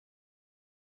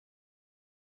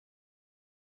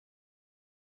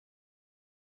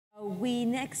We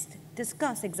next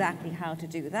discuss exactly how to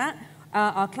do that.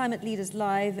 Our Climate Leaders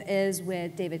Live is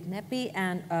with David Knepy,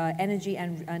 and energy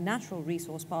and natural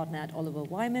resource partner at Oliver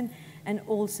Wyman, and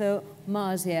also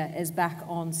Marzia is back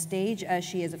on stage.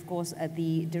 She is, of course,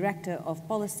 the Director of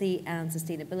Policy and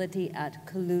Sustainability at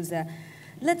Kaluza.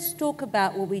 Let's talk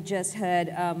about what we just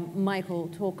heard Michael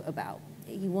talk about.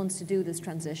 He wants to do this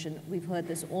transition. We've heard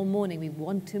this all morning. We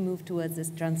want to move towards this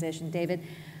transition. David,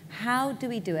 how do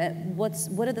we do it?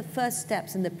 What are the first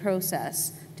steps in the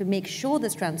process to make sure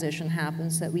this transition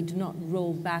happens so that we do not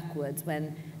roll backwards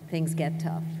when things get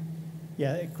tough?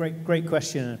 Yeah, great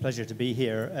question, and a pleasure to be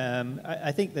here.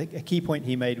 I think a key point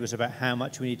he made was about how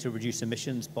much we need to reduce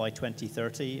emissions by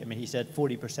 2030. I mean, he said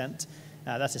 40%.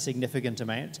 That's a significant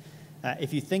amount.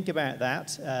 If you think about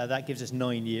that, that gives us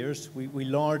 9 years. We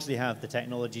largely have the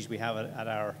technologies we have at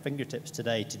our fingertips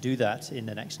today to do that in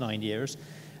the next 9 years.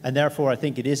 And therefore, I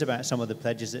think it is about some of the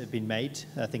pledges that have been made,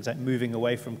 things like moving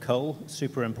away from coal,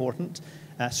 super important.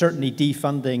 Certainly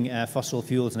defunding fossil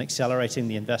fuels and accelerating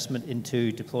the investment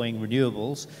into deploying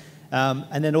renewables.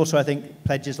 And then also, I think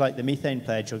pledges like the methane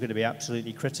pledge are going to be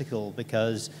absolutely critical,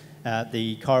 because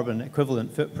the carbon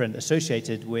equivalent footprint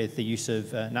associated with the use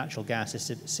of natural gas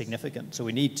is significant. So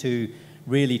we need to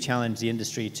really challenge the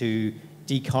industry to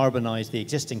decarbonize the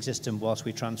existing system whilst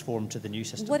we transform to the new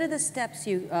system. What are the steps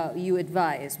you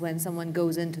advise when someone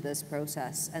goes into this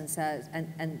process and says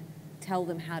and tell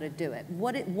them how to do it?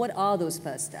 What are those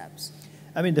first steps?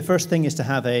 I mean, the first thing is to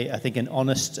have I think an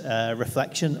honest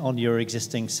reflection on your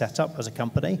existing setup as a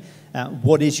company.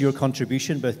 What is your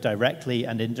contribution, both directly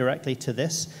and indirectly, to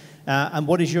this? And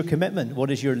what is your commitment?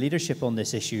 What is your leadership on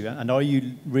this issue? And are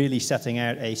you really setting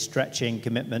out a stretching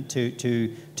commitment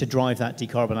to drive that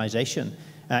decarbonisation?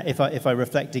 If I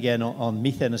reflect again on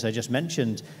methane, as I just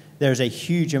mentioned, there's a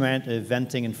huge amount of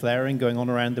venting and flaring going on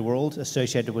around the world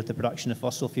associated with the production of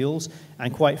fossil fuels.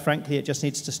 And quite frankly, it just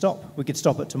needs to stop. We could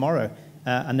stop it tomorrow.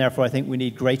 And therefore, I think we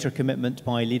need greater commitment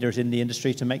by leaders in the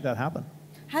industry to make that happen.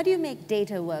 How do you make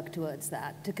data work towards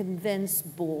that, to convince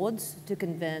boards, to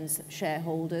convince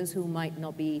shareholders who might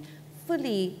not be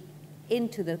fully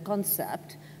into the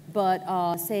concept, but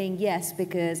are saying yes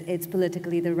because it's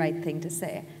politically the right thing to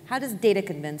say? How does data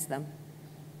convince them?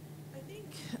 I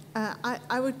think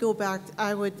I would go back,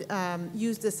 I would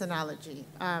use this analogy.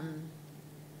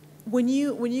 When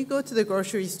you go to the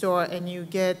grocery store and you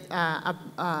get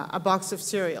a box of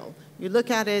cereal, you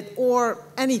look at it, or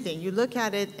anything, you look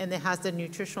at it and it has the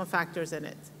nutritional factors in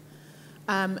it.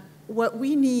 What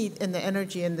we need in the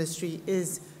energy industry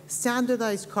is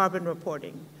standardized carbon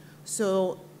reporting.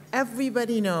 So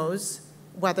everybody knows,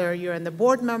 whether you're in the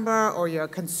board member or you're a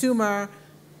consumer,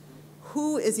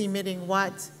 who is emitting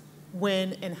what,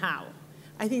 when, and how.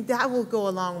 I think that will go a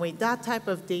long way. That type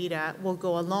of data will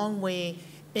go a long way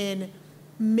in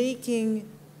making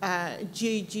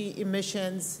GHG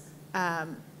emissions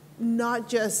not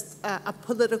just a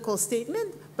political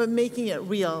statement, but making it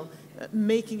real,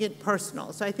 making it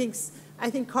personal. So I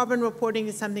think carbon reporting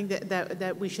is something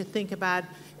that we should think about.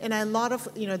 And a lot of,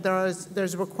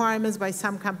 there's requirements by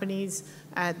some companies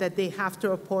that they have to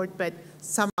report, but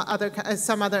some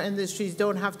other industries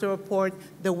don't have to report.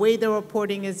 The way the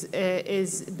reporting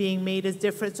is being made is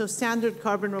different. So standard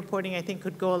carbon reporting, I think,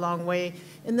 could go a long way.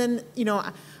 And then,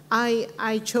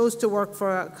 I chose to work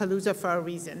for Kaluza for a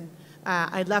reason.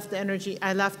 I left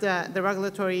the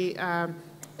regulatory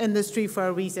industry for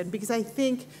a reason, because I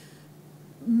think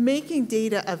making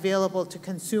data available to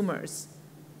consumers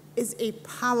is a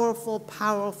powerful,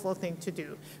 powerful thing to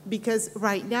do. Because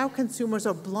right now, consumers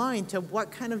are blind to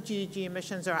what kind of GHG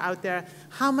emissions are out there,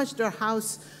 how much their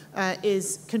house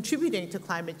is contributing to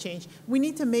climate change. We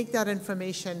need to make that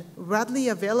information readily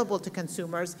available to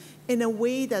consumers in a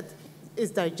way that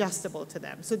is digestible to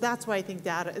them. So that's why I think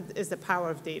data is the power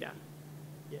of data.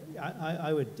 Yeah,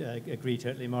 I would agree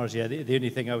totally, Marzia. The only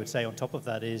thing I would say on top of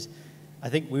that is, I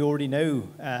think we already know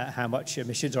how much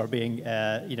emissions are being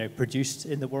produced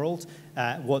in the world.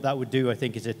 What that would do, I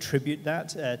think, is attribute that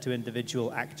to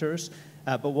individual actors.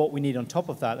 But what we need on top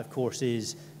of that, of course,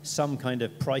 is some kind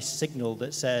of price signal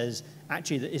that says,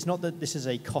 actually, it's not that this is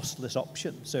a costless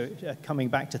option. So coming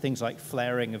back to things like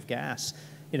flaring of gas,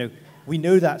 we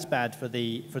know that's bad for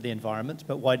the environment,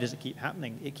 but why does it keep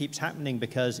happening? It keeps happening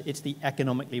because it's the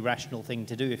economically rational thing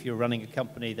to do if you're running a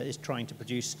company that is trying to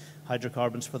produce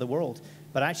hydrocarbons for the world.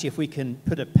 But actually, if we can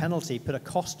put a penalty, put a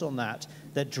cost on that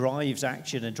drives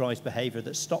action and drives behavior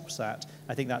that stops that,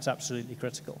 I think that's absolutely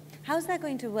critical. How's that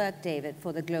going to work, David,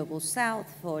 for the global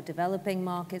south, for developing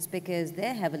markets, because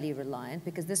they're heavily reliant,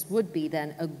 because this would be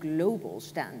then a global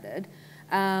standard.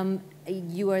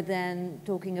 You are then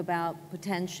talking about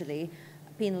potentially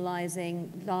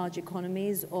penalizing large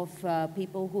economies of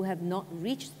people who have not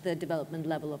reached the development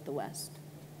level of the West?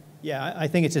 Yeah, I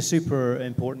think it's a super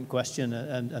important question,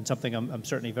 and something I'm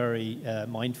certainly very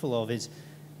mindful of is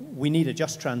we need a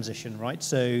just transition, right?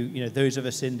 So, those of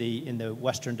us in the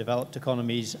Western developed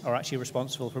economies are actually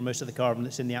responsible for most of the carbon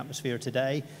that's in the atmosphere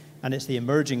today, and it's the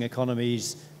emerging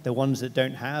economies, the ones that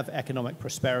don't have economic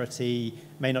prosperity,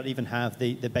 may not even have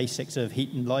the basics of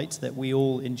heat and light that we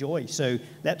all enjoy. So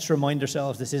let's remind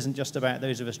ourselves this isn't just about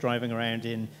those of us driving around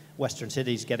in Western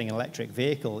cities getting an electric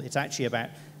vehicle. It's actually about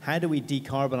how do we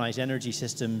decarbonize energy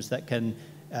systems that can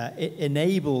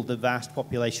enable the vast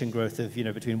population growth of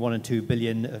between 1 and 2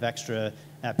 billion of extra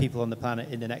people on the planet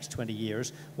in the next 20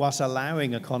 years, whilst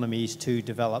allowing economies to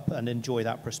develop and enjoy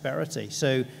that prosperity.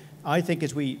 So I think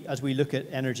as we look at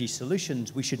energy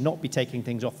solutions, we should not be taking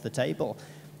things off the table.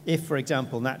 If, for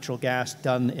example, natural gas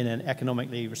done in an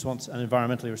economically and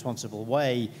environmentally responsible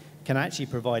way can actually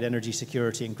provide energy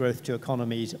security and growth to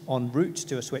economies en route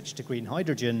to a switch to green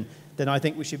hydrogen, then I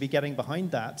think we should be getting behind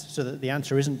that so that the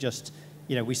answer isn't just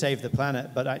we save the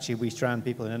planet, but actually we strand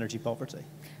people in energy poverty.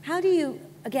 How do you,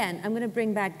 again, I'm going to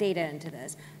bring back data into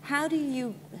this. How do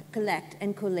you collect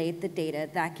and collate the data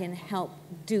that can help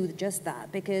do just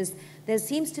that? Because there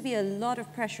seems to be a lot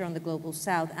of pressure on the global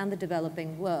south and the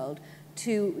developing world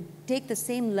to take the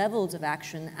same levels of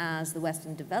action as the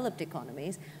Western developed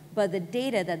economies, but the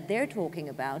data that they're talking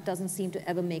about doesn't seem to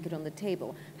ever make it on the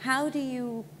table. How do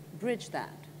you bridge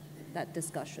that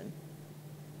discussion?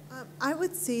 I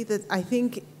would say that I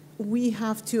think we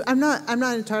have to. I'm not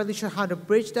entirely sure how to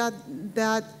bridge that.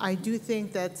 I do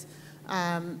think that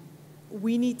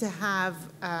we need to have,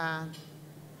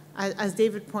 as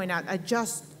David pointed out, a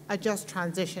just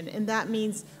transition, and that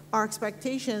means our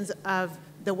expectations of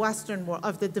the Western world,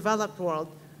 of the developed world,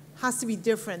 has to be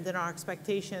different than our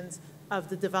expectations of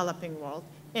the developing world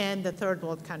and the third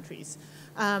world countries.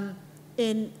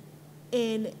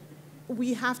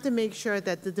 We have to make sure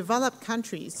that the developed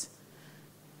countries,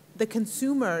 the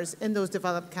consumers in those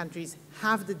developed countries,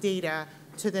 have the data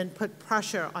to then put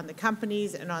pressure on the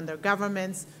companies and on their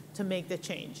governments to make the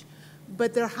change.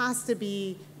 But there has to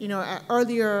be,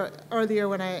 earlier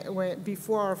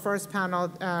before our first panel,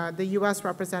 the U.S.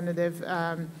 representative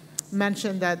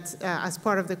mentioned that as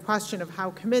part of the question of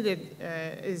how committed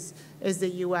is the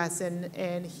U.S.,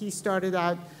 and he started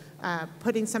out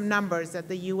putting some numbers that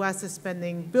the U.S. is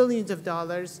spending billions of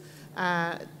dollars,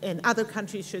 and other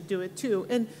countries should do it too.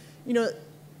 And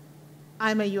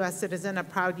I'm a U.S. citizen, a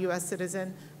proud U.S.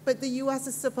 citizen, but the U.S.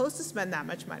 is supposed to spend that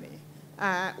much money.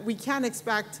 We can't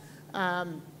expect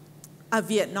a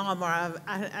Vietnam or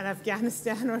an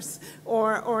Afghanistan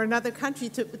or another country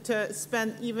to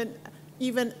spend even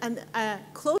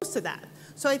close to that.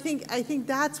 So I think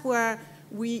that's where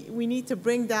we need to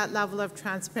bring that level of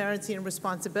transparency and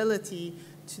responsibility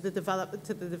to the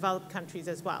developed countries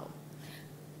as well.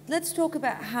 Let's talk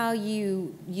about how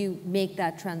you make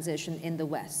that transition in the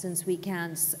West, since we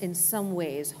can, in some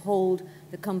ways, hold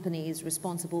the companies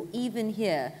responsible. Even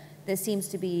here, there seems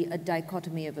to be a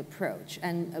dichotomy of approach.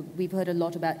 And we've heard a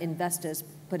lot about investors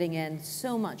putting in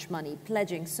so much money,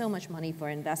 pledging so much money for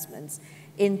investments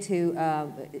into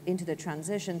the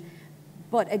transition.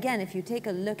 But again, if you take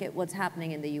a look at what's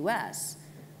happening in the US,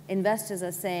 investors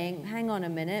are saying, hang on a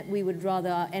minute, we would rather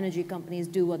our energy companies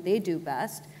do what they do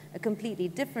best, a completely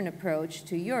different approach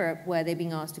to Europe, where they're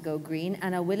being asked to go green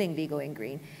and are willingly going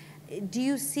green. Do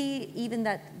you see even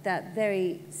that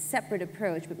very separate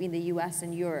approach between the US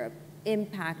and Europe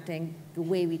impacting the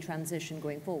way we transition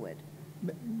going forward?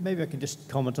 Maybe I can just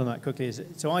comment on that quickly.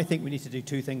 So I think we need to do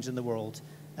two things in the world.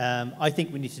 I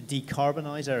think we need to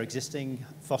decarbonize our existing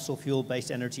fossil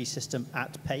fuel-based energy system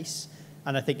at pace.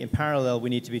 And I think in parallel, we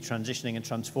need to be transitioning and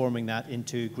transforming that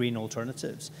into green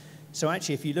alternatives. So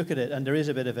actually, if you look at it, and there is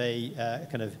a bit of a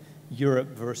kind of Europe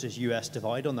versus US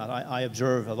divide on that, I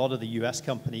observe a lot of the US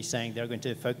companies saying they're going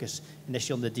to focus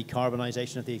initially on the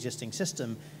decarbonization of the existing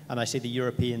system, and I see the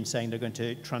Europeans saying they're going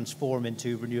to transform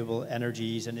into renewable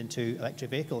energies and into electric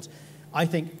vehicles. I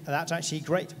think that's actually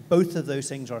great. Both of those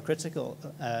things are critical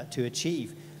to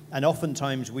achieve. And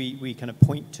oftentimes we kind of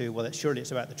point to, well, surely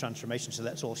it's about the transformation, so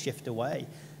let's all shift away.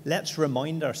 Let's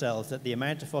remind ourselves that the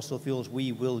amount of fossil fuels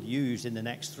we will use in the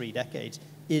next 3 decades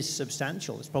is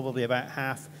substantial. It's probably about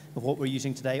half of what we're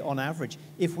using today on average.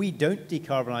 If we don't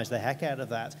decarbonize the heck out of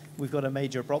that, we've got a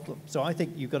major problem. So I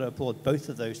think you've got to applaud both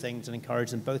of those things and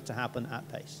encourage them both to happen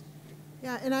at pace.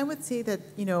 Yeah, and I would say that,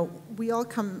 we all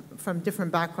come from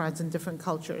different backgrounds and different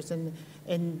cultures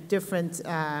and different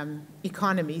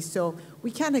economies. So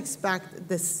we can't expect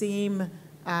the same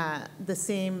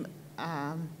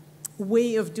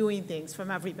way of doing things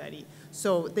from everybody.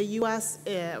 So the U.S.,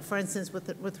 for instance,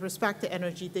 with respect to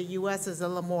energy, the U.S. is a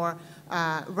little more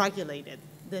regulated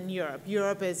than Europe.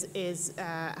 Europe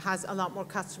has a lot more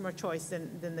customer choice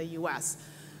than the U.S.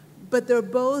 But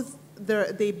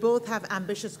they both have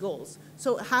ambitious goals.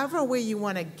 So however way you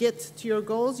want to get to your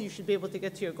goals, you should be able to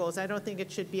get to your goals. I don't think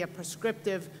it should be a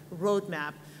prescriptive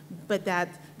roadmap, but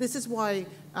that this is why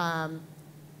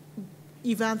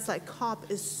events like COP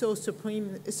is so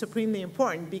supremely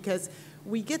important, because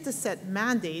we get to set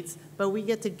mandates, but we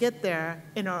get there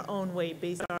in our own way,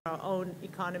 based on our own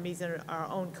economies and our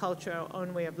own culture, our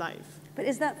own way of life. But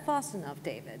is that fast enough,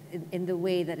 David, in the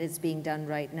way that it's being done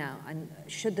right now? And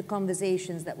should the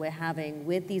conversations that we're having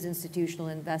with these institutional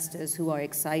investors who are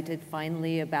excited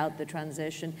finally about the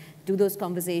transition, do those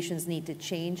conversations need to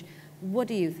change? What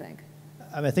do you think?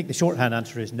 I think the shorthand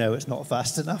answer is no, it's not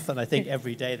fast enough. And I think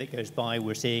every day that goes by,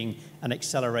 we're seeing an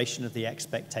acceleration of the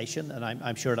expectation, and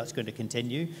I'm sure that's going to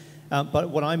continue. But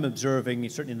what I'm observing,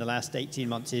 certainly in the last 18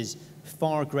 months, is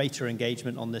far greater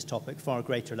engagement on this topic, far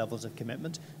greater levels of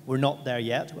commitment. We're not there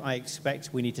yet. I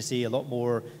expect we need to see a lot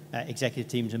more executive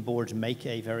teams and boards make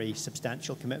a very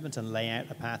substantial commitment and lay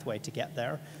out a pathway to get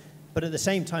there. But at the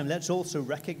same time, let's also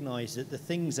recognize that the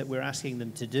things that we're asking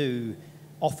them to do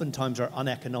oftentimes are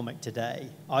uneconomic today,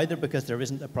 either because there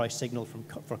isn't a price signal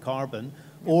for carbon,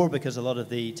 or because a lot of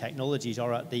the technologies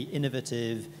are at the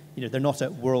innovative, they're not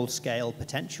at world scale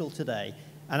potential today.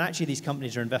 And actually these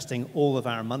companies are investing all of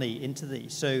our money into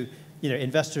these. So,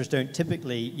 investors don't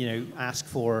typically, ask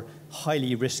for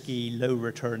highly risky, low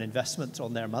return investments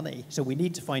on their money. So we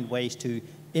need to find ways to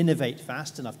innovate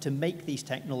fast enough to make these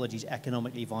technologies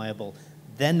economically viable.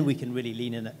 Then we can really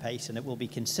lean in at pace, and it will be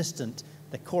consistent,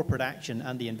 the corporate action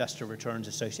and the investor returns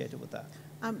associated with that.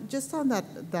 Just on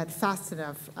that fast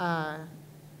enough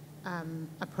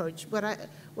approach, what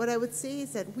I would say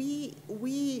is that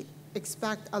we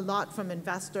expect a lot from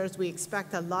investors, we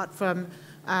expect a lot from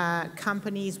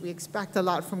companies, we expect a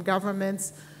lot from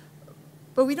governments,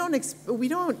 but we don't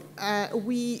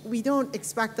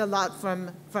expect a lot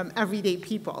from everyday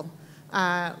people.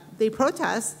 They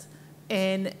protest,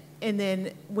 and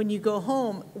then when you go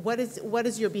home, what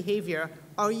is your behavior?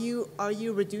 Are you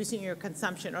reducing your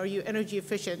consumption? Are you energy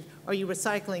efficient? Are you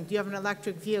recycling? Do you have an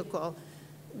electric vehicle?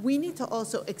 We need to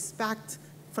also expect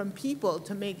from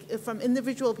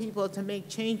individual people to make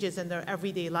changes in their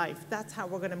everyday life. That's how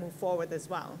we're going to move forward as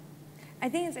well. I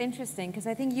think it's interesting, because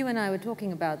I think you and I were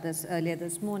talking about this earlier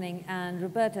this morning, and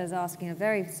Roberta is asking a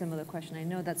very similar question. I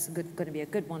know that's going to be a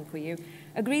good one for you.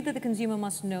 Agreed that the consumer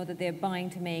must know that they're buying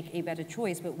to make a better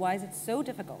choice, but why is it so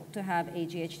difficult to have a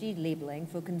GHG labeling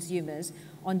for consumers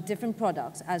on different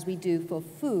products as we do for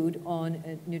food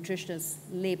on nutritious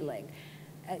labeling?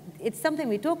 It's something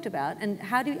we talked about, and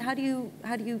how do you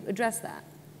address that?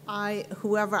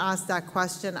 Whoever asked that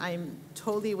question, I'm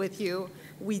totally with you.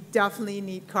 We definitely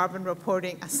need carbon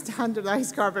reporting, a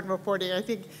standardized carbon reporting. I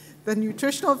think the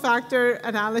nutritional factor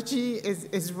analogy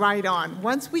is right on.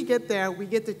 Once we get there, we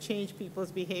get to change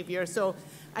people's behavior. So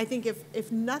I think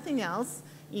if nothing else,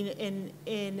 in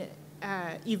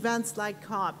events like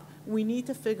COP, we need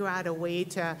to figure out a way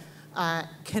to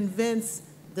convince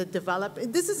the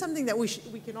this is something that we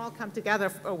can all come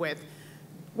together with.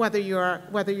 Whether you're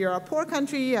a poor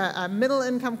country, a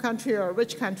middle-income country, or a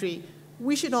rich country,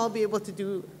 we should all be able to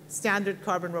do standard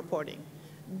carbon reporting.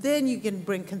 Then you can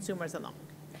bring consumers along.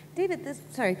 David,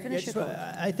 finish your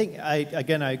thought. I think, I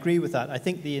agree with that. I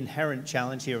think the inherent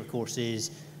challenge here, of course,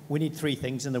 is we need three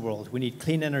things in the world. We need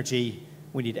clean energy,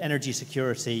 we need energy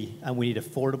security, and we need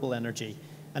affordable energy.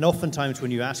 And oftentimes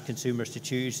when you ask consumers to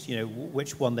choose,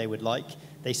 which one they would like,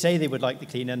 they say they would like the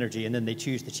clean energy, and then they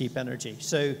choose the cheap energy.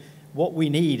 So what we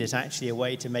need is actually a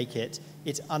way to make it's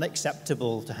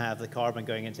unacceptable to have the carbon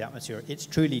going into the atmosphere. It's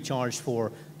truly charged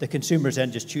for the consumers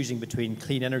then just choosing between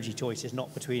clean energy choices,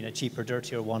 not between a cheaper,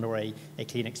 dirtier one or a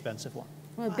clean, expensive one.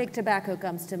 Well, big tobacco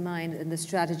comes to mind, and the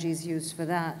strategies used for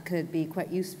that could be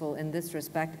quite useful in this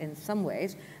respect in some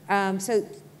ways. So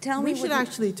tell me. We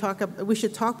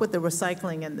should talk with the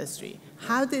recycling industry.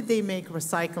 How did they make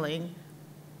recycling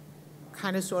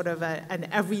kind of sort of an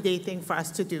everyday thing for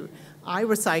us to do? I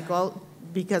recycle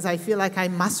because I feel like I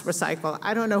must recycle.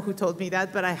 I don't know who told me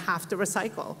that, but I have to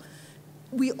recycle.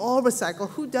 We all recycle.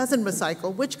 Who doesn't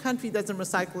recycle? Which country doesn't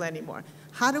recycle anymore?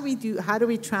 How do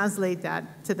we translate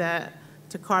that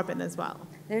to carbon as well?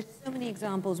 There's so many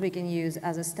examples we can use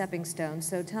as a stepping stone.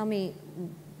 So tell me,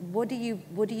 what do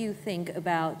you think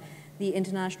about the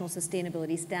International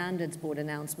Sustainability Standards Board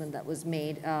announcement that was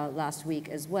made last week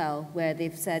as well, where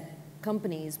they've said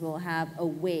companies will have a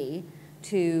way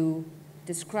to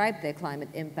describe their climate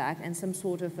impact, and some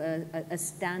sort of a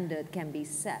standard can be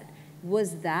set.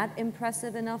 Was that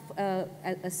impressive enough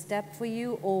a step for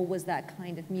you, or was that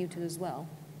kind of muted as well?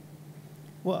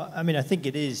 Well, I mean, I think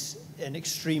it is an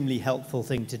extremely helpful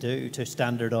thing to do, to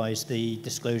standardize the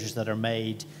disclosures that are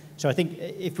made. So I think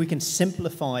if we can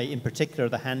simplify, in particular,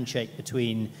 the handshake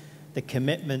between the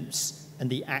commitments and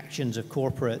the actions of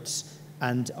corporates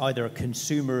and either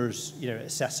consumers,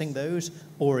 assessing those,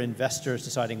 or investors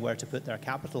deciding where to put their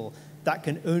capital, that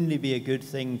can only be a good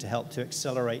thing to help to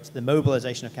accelerate the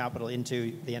mobilization of capital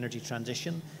into the energy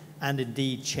transition, and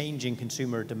indeed changing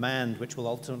consumer demand, which will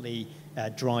ultimately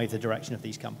drive the direction of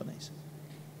these companies.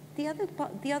 The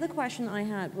other question I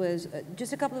had was,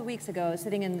 just a couple of weeks ago, I was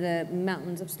sitting in the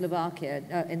mountains of Slovakia,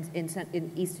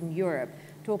 in Eastern Europe,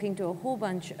 talking to a whole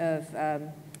bunch of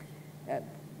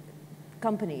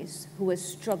companies who were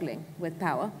struggling with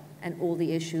power and all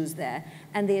the issues there.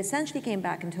 And they essentially came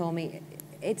back and told me,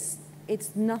 it's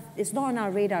not on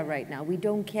our radar right now. We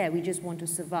don't care. We just want to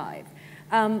survive.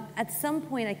 At some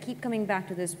point, I keep coming back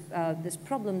to this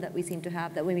problem that we seem to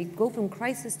have, that when we go from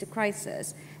crisis to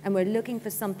crisis and we're looking for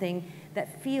something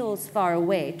that feels far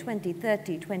away,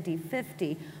 2030,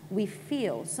 2050, we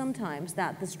feel sometimes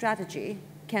that the strategy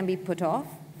can be put off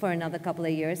for another couple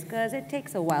of years because it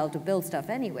takes a while to build stuff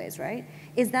anyways, right?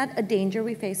 Is that a danger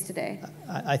we face today?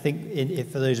 I think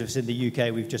for those of us in the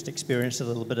UK, we've just experienced a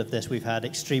little bit of this. We've had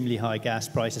extremely high gas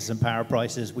prices and power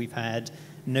prices. We've had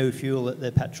no fuel at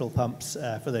the petrol pumps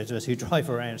for those of us who drive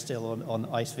around still on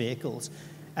ICE vehicles.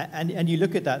 And you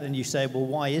look at that and you say, well,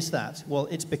 why is that? Well,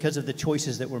 it's because of the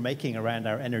choices that we're making around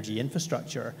our energy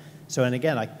infrastructure. So, and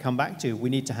again, I come back to, we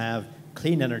need to have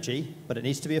clean energy, but it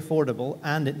needs to be affordable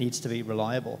and it needs to be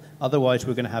reliable. Otherwise,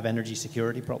 we're going to have energy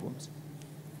security problems.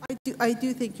 I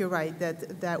do think you're right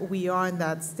that we are in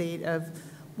that state of,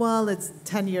 well, it's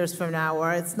 10 years from now,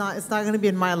 or it's not going to be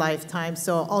in my lifetime,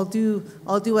 so I'll do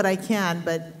what I can,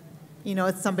 but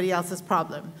it's somebody else's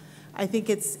problem. I think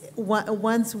it's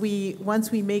once we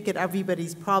make it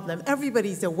everybody's problem,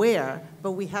 everybody's aware,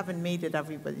 but we haven't made it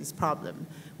everybody's problem.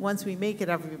 Once we make it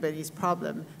everybody's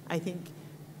problem, I think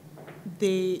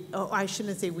I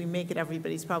shouldn't say we make it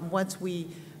everybody's problem. Once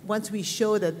we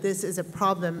show that this is a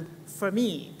problem for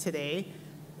me today,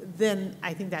 then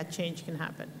I think that change can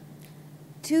happen.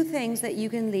 Two things that you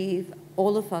can leave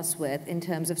all of us with in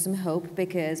terms of some hope,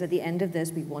 because at the end of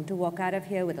this, we want to walk out of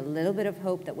here with a little bit of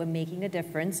hope that we're making a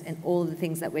difference in all the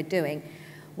things that we're doing.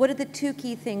 What are the two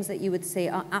key things that you would say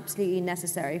are absolutely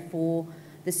necessary for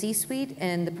the C-suite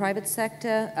and the private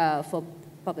sector, for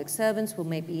public servants who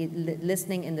may be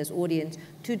listening in this audience,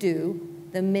 to do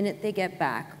the minute they get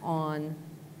back on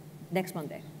next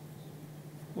Monday?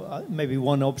 Well, maybe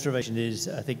one observation is,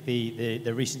 I think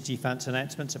the recent GFANZ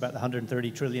announcements about the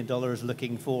 $130 trillion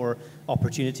looking for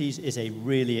opportunities is a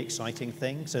really exciting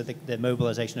thing. So the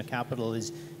mobilization of capital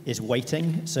is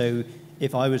waiting. So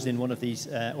if I was in one of these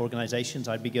organizations,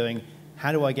 I'd be going,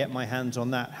 how do I get my hands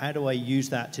on that? How do I use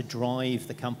that to drive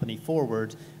the company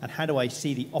forward? And how do I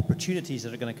see the opportunities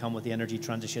that are going to come with the energy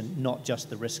transition, not just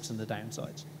the risks and the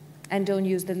downsides? And don't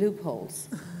use the loopholes.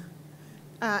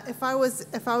 If I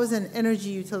was an energy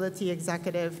utility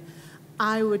executive,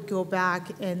 I would go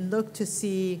back and look to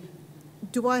see,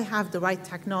 do I have the right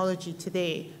technology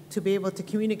today to be able to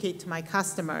communicate to my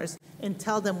customers and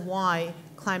tell them why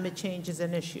climate change is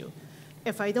an issue?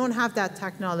 If I don't have that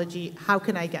technology, how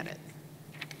can I get it?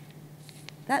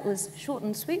 That was short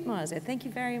and sweet, Marza. Thank you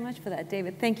very much for that,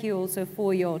 David. Thank you also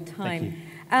for your time.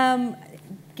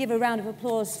 Give a round of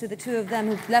applause to the two of them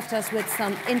who've left us with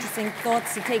some interesting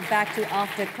thoughts to take back to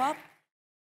after COP.